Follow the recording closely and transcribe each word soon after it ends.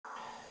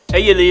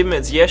Hey ihr Lieben,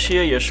 it's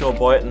Yeshuah,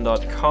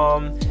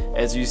 YeshuahBoyton.com.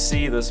 As you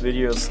see, this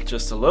video is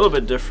just a little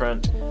bit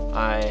different.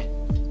 I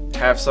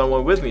have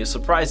someone with me, a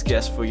surprise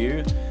guest for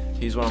you.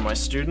 He's one of my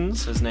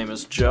students. His name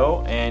is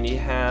Joe, and he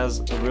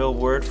has a real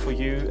word for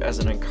you as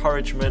an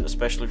encouragement,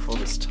 especially for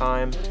this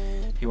time.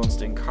 He wants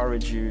to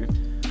encourage you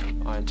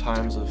in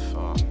times of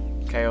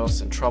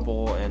chaos and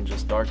trouble and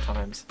just dark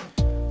times.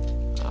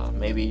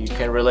 Maybe you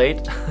can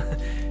relate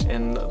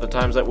in the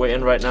times that we're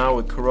in right now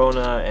with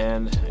Corona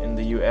and in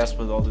the US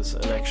with all this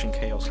election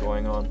chaos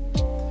going on.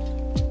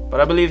 But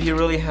I believe he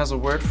really has a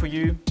word for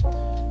you,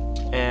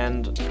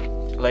 and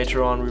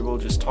later on we will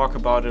just talk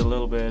about it a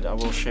little bit. I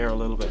will share a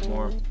little bit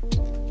more.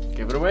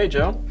 Give it away,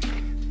 Joe.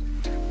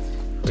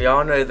 We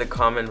all know the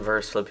common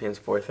verse, Philippians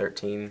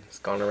 4:13. It's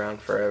gone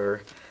around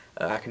forever.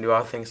 I can do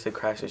all things through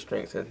Christ who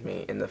strengthens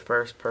me. And the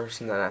first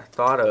person that I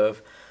thought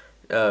of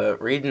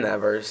reading that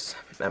verse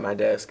at my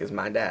desk is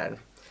my dad.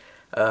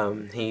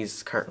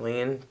 He's currently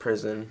in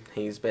prison.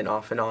 He's been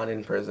off and on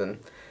in prison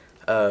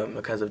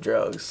because of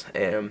drugs.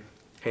 And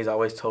he's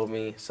always told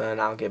me, son,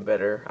 I'll get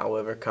better. I'll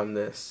overcome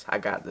this. I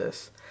got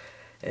this.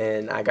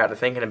 And I got to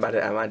thinking about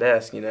it at my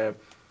desk, you know.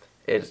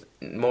 It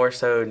more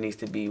so needs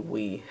to be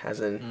we,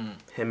 as in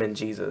him and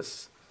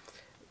Jesus.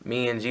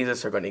 Me and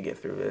Jesus are going to get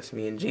through this.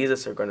 Me and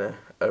Jesus are going to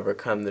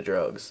overcome the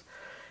drugs.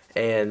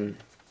 And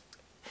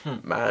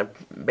my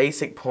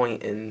basic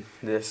point in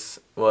this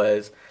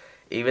was,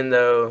 even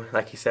though,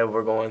 like you said,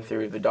 we're going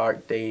through the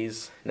dark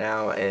days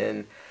now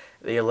and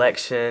the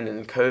election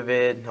and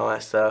COVID and all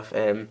that stuff,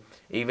 and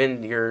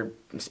even your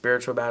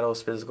spiritual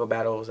battles, physical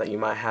battles that you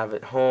might have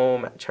at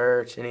home, at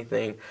church,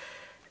 anything,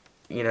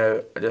 you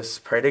know,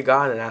 just pray to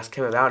God and ask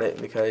Him about it,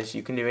 because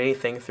you can do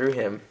anything through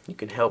Him. You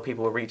can help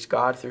people reach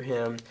God through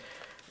Him.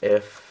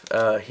 If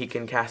He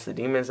can cast the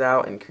demons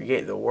out and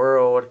create the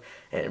world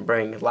and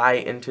bring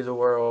light into the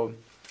world,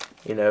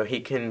 you know, He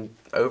can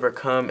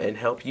overcome and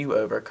help you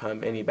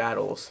overcome any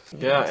battles.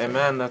 Yeah,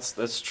 amen.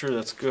 That's true.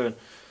 That's good.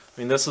 I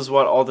mean, this is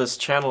what all this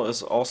channel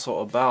is also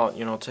about,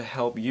 you know, to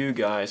help you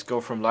guys go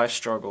from life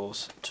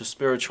struggles to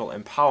spiritual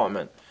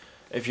empowerment.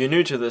 If you're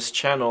new to this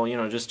channel, you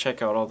know, just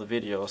check out all the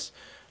videos.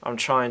 I'm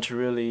trying to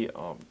really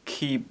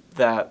keep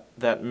that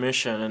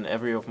mission in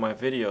every of my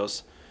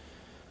videos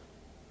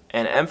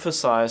and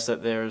emphasize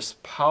that there's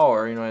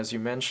power, you know, as you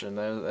mentioned,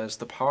 there's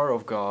the power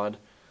of God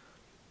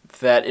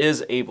that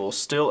is able,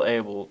 still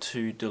able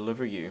to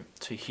deliver you,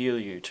 to heal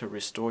you, to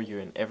restore you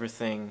in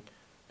everything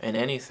and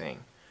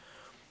anything.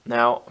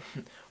 Now,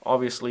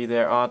 obviously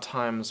there are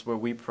times where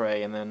we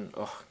pray and then,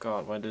 oh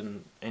God, why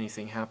didn't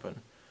anything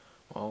happen?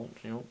 Well,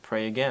 you know,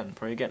 pray again,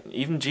 pray again.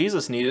 Even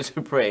Jesus needed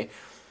to pray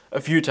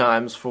a few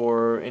times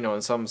for, you know,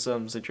 in some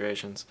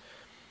situations,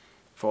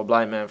 for a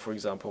blind man, for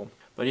example.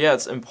 But yeah,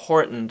 it's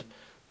important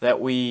that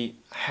we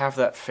have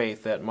that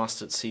faith, that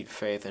mustard seed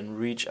faith, and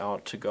reach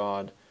out to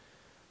God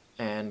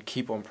and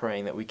keep on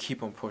praying, that we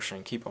keep on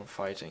pushing, keep on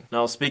fighting.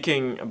 Now,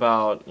 speaking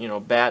about, you know,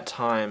 bad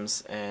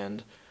times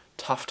and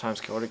tough times,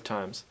 chaotic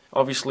times,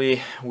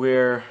 obviously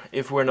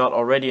if we're not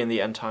already in the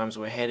end times,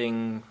 we're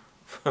heading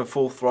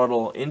full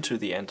throttle into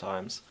the end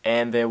times,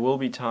 and there will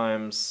be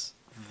times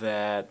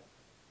that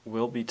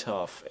will be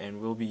tough and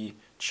will be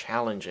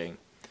challenging.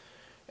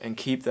 And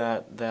keep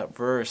that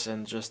verse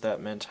and just that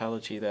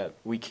mentality that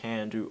we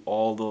can do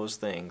all those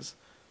things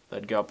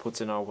that God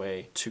puts in our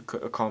way to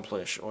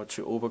accomplish or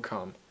to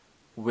overcome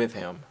with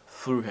Him,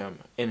 through Him,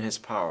 in His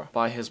power,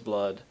 by His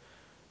blood.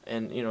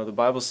 And you know, the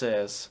Bible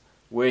says,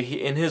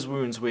 in His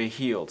wounds we're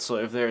healed. So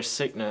if there's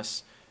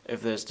sickness,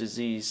 if there's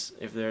disease,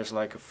 if there's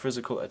like a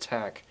physical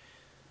attack,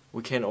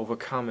 we can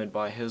overcome it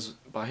by His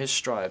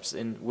stripes,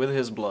 with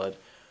His blood.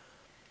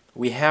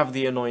 We have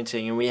the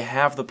anointing and we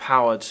have the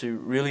power to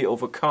really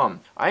overcome.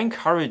 I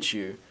encourage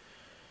you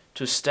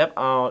to step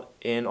out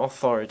in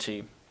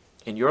authority,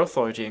 in your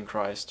authority in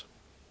Christ,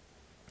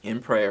 in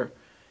prayer,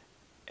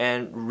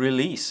 and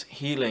release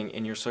healing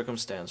in your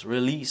circumstance.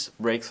 Release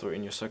breakthrough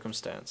in your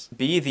circumstance.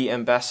 Be the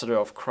ambassador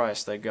of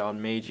Christ that God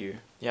made you.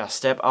 Yeah,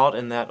 step out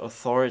in that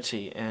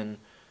authority and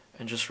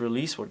just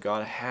release what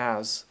God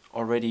has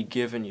already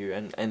given you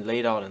and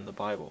laid out in the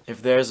Bible.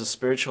 If there's a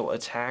spiritual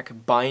attack,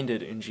 bind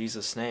it in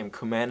Jesus' name.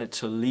 Command it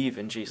to leave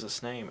in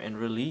Jesus' name, and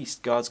release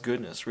God's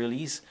goodness.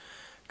 Release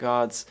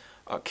God's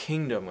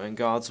kingdom and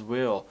God's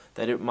will,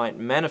 that it might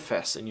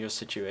manifest in your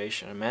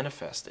situation and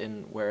manifest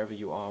in wherever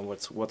you are and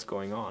what's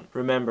going on.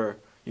 Remember,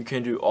 you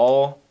can do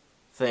all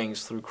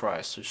things through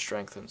Christ who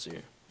strengthens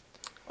you.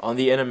 On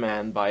the inner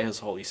man by His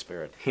Holy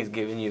Spirit. He's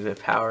given you the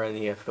power and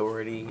the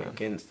authority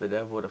against the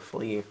devil to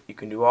flee. You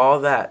can do all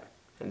that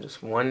in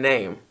just one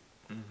name.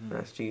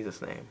 That's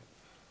Jesus' name.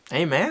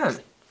 Amen.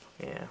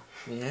 Yeah.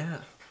 Yeah.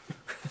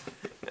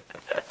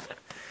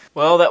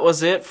 Well, that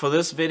was it for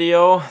this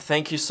video.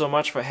 Thank you so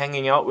much for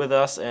hanging out with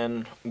us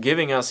and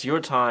giving us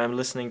your time,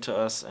 listening to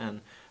us,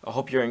 and I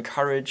hope you're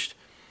encouraged.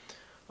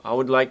 I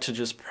would like to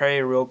just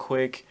pray real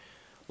quick.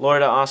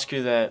 Lord, I ask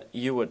you that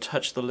you would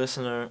touch the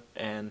listener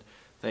and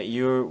that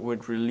you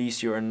would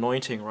release your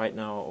anointing right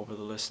now over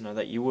the listener,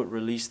 that you would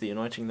release the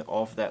anointing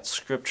of that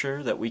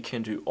scripture, that we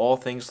can do all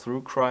things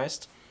through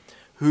Christ,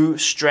 who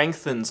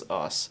strengthens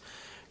us.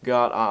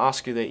 God, I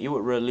ask you that you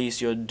would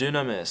release your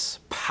dunamis,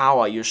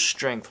 power, your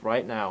strength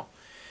right now.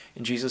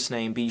 In Jesus'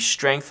 name, be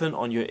strengthened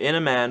on your inner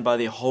man by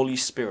the Holy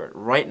Spirit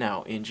right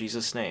now, in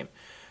Jesus' name.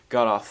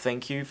 God, I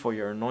thank you for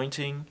your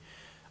anointing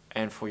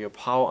and for your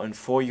power and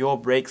for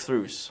your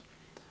breakthroughs.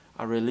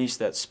 I release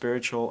that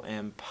spiritual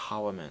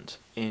empowerment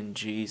in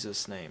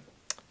Jesus' name.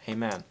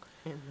 Amen.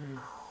 Amen.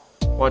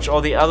 Watch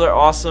all the other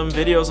awesome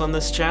videos on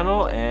this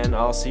channel, and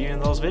I'll see you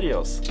in those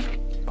videos.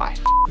 Bye.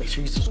 Make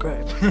sure you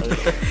subscribe.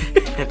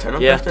 And turn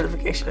on post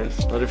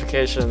notifications.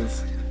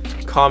 Notifications.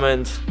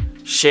 Comment,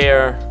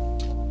 share,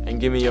 and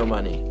give me your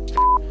money.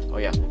 Oh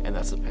yeah, and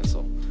that's a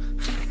pencil.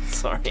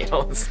 Sorry, I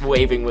was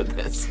waving with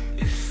this.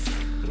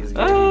 He's giving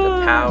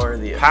the power,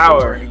 the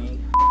authority.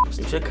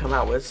 You should come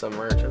out with some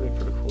merch. That'd be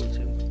pretty cool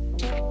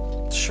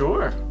too.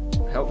 Sure.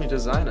 Help me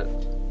design it.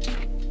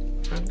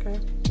 Okay.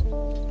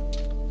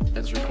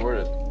 It's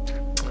recorded.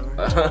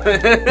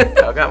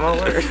 I got my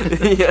word.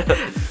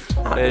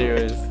 Yeah.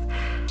 Anyways.